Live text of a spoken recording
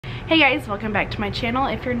Hey guys, welcome back to my channel.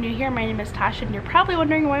 If you're new here, my name is Tasha and you're probably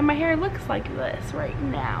wondering why my hair looks like this right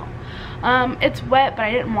now. It's wet, but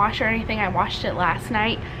I didn't wash it or anything. I washed it last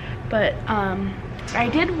night, but I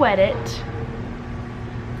did wet it.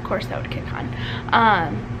 Of course that would kick on.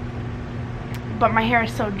 But my hair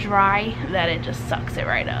is so dry that it just sucks it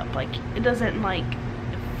right up. Like, it doesn't like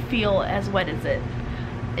feel as wet as it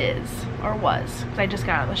is or was, because I just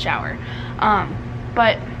got out of the shower.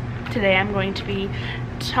 But today I'm going to be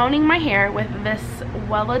toning my hair with this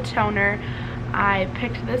Wella toner. I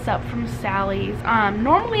picked this up from Sally's.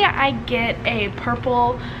 Normally I get a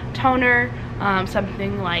purple toner,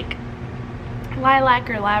 something like lilac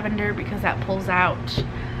or lavender, because that pulls out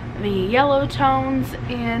the yellow tones,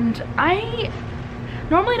 and I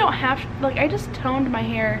normally don't have, like, I just toned my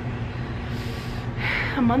hair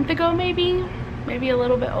a month ago, maybe a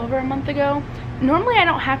little bit over a month ago. Normally I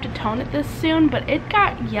don't have to tone it this soon, but it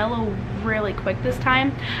got yellow really quick this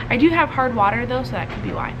time. I do have hard water though, so that could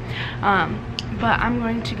be why. But I'm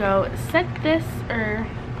going to go set this, or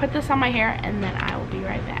put this on my hair, and then I will be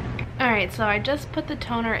right back. Alright, so I just put the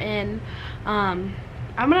toner in. I'm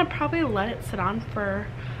gonna probably let it sit on for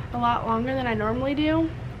a lot longer than I normally do. You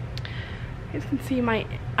guys can see my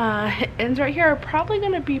ends right here are probably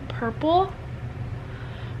gonna be purple,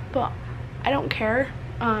 but I don't care.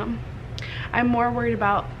 I'm more worried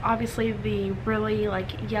about, obviously, the really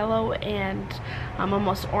like yellow and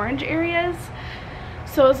almost orange areas.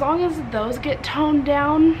 So as long as those get toned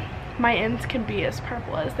down, my ends can be as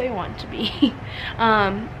purple as they want to be.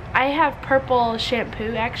 I have purple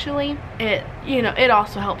shampoo actually. It, you know, it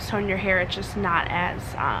also helps tone your hair. It's just not as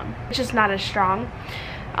strong.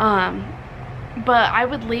 But I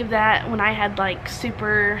would leave that when I had like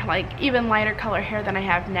super, like even lighter color hair than I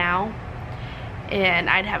have now, and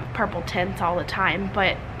I'd have purple tints all the time,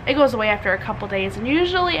 but it goes away after a couple days, and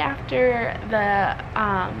usually after the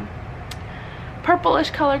purplish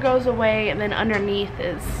color goes away, and then underneath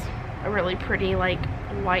is a really pretty like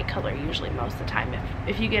white color usually most of the time,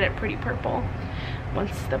 if you get it pretty purple.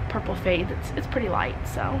 Once the purple fades, it's pretty light,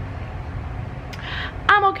 so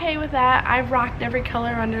I'm okay with that. I've rocked every color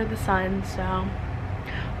under the sun, so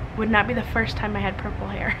would not be the first time I had purple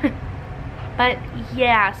hair. But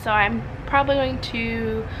yeah, so I'm probably going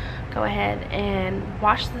to go ahead and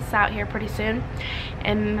wash this out here pretty soon,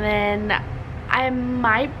 and then I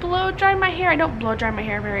might blow dry my hair. I don't blow dry my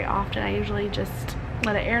hair very often. I usually just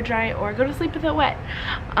let it air dry or go to sleep with it wet.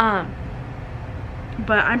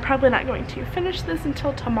 But I'm probably not going to finish this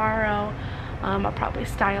until tomorrow. I'll probably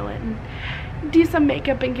style it and do some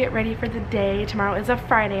makeup and get ready for the day. Tomorrow is a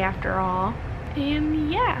Friday after all.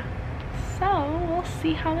 And yeah, so we'll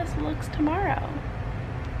see how this looks tomorrow.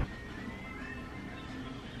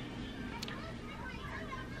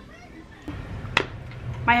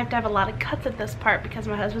 Might have to have a lot of cuts at this part because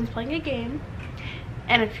my husband's playing a game.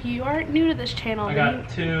 And if you aren't new to this channel, I got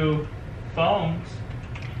two phones.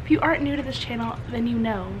 If you aren't new to this channel, then you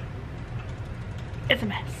know it's a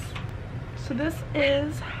mess. So this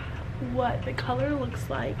is what the color looks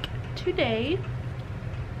like today.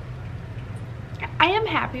 I am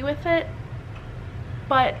happy with it,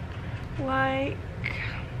 but like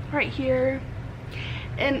right here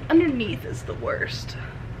and underneath is the worst.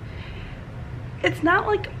 It's not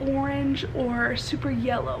like orange or super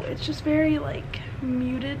yellow. It's just very like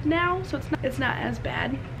muted now, so it's not as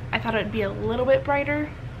bad. I thought it would be a little bit brighter.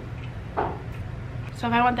 So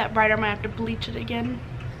if I want that brighter, I might have to bleach it again.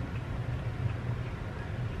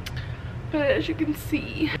 But as you can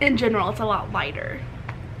see, in general, it's a lot lighter.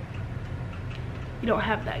 You don't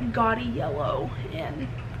have that gaudy yellow and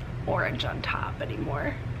orange on top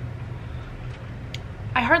anymore.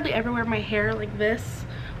 I hardly ever wear my hair like this,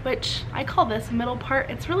 which I call this middle part.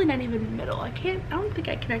 It's really not even middle. I don't think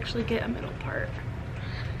I can actually get a middle part.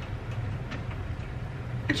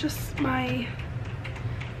 It's just my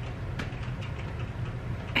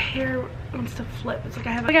hair wants to flip. It's like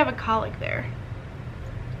I have a colic there.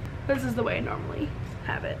 This is the way I normally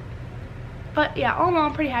have it. But yeah, all in all,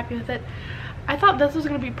 I'm pretty happy with it. I thought this was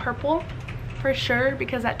gonna be purple for sure,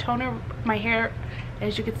 because that toner, my hair,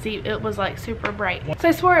 as you can see, it was like super bright. So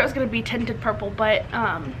I swore it was gonna be tinted purple, but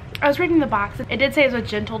I was reading the box. It did say it was a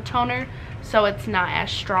gentle toner, so it's not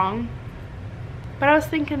as strong. But I was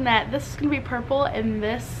thinking that this is gonna be purple and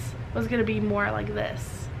this was gonna be more like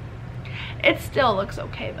this. It still looks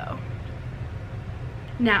okay though.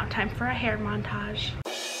 Now, time for a hair montage.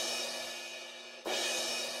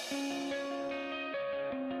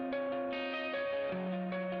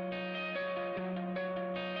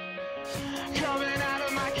 Coming out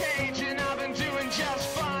of my cage and I've been doing just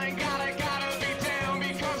fine. Gotta be down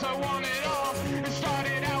because I want it all. It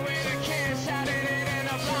started out with a kiss, how did it end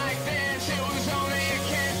up like that?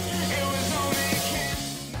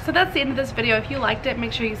 So that's the end of this video. If you liked it,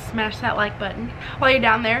 make sure you smash that like button. While you're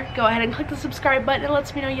down there, go ahead and click the subscribe button. It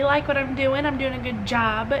lets me know you like what I'm doing. I'm doing a good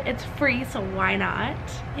job. It's free, so why not?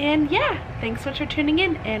 And yeah, thanks so much for tuning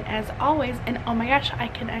in. And as always, and oh my gosh, I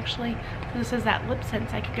can actually, this is that lip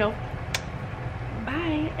sense, I could go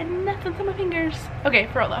bye and nothing's on my fingers. Okay,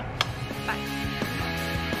 for real though. Bye.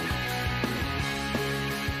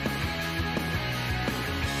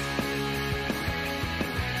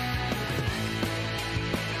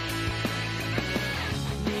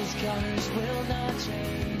 Colors will not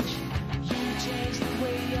change. You change the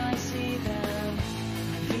way I see them.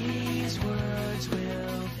 These words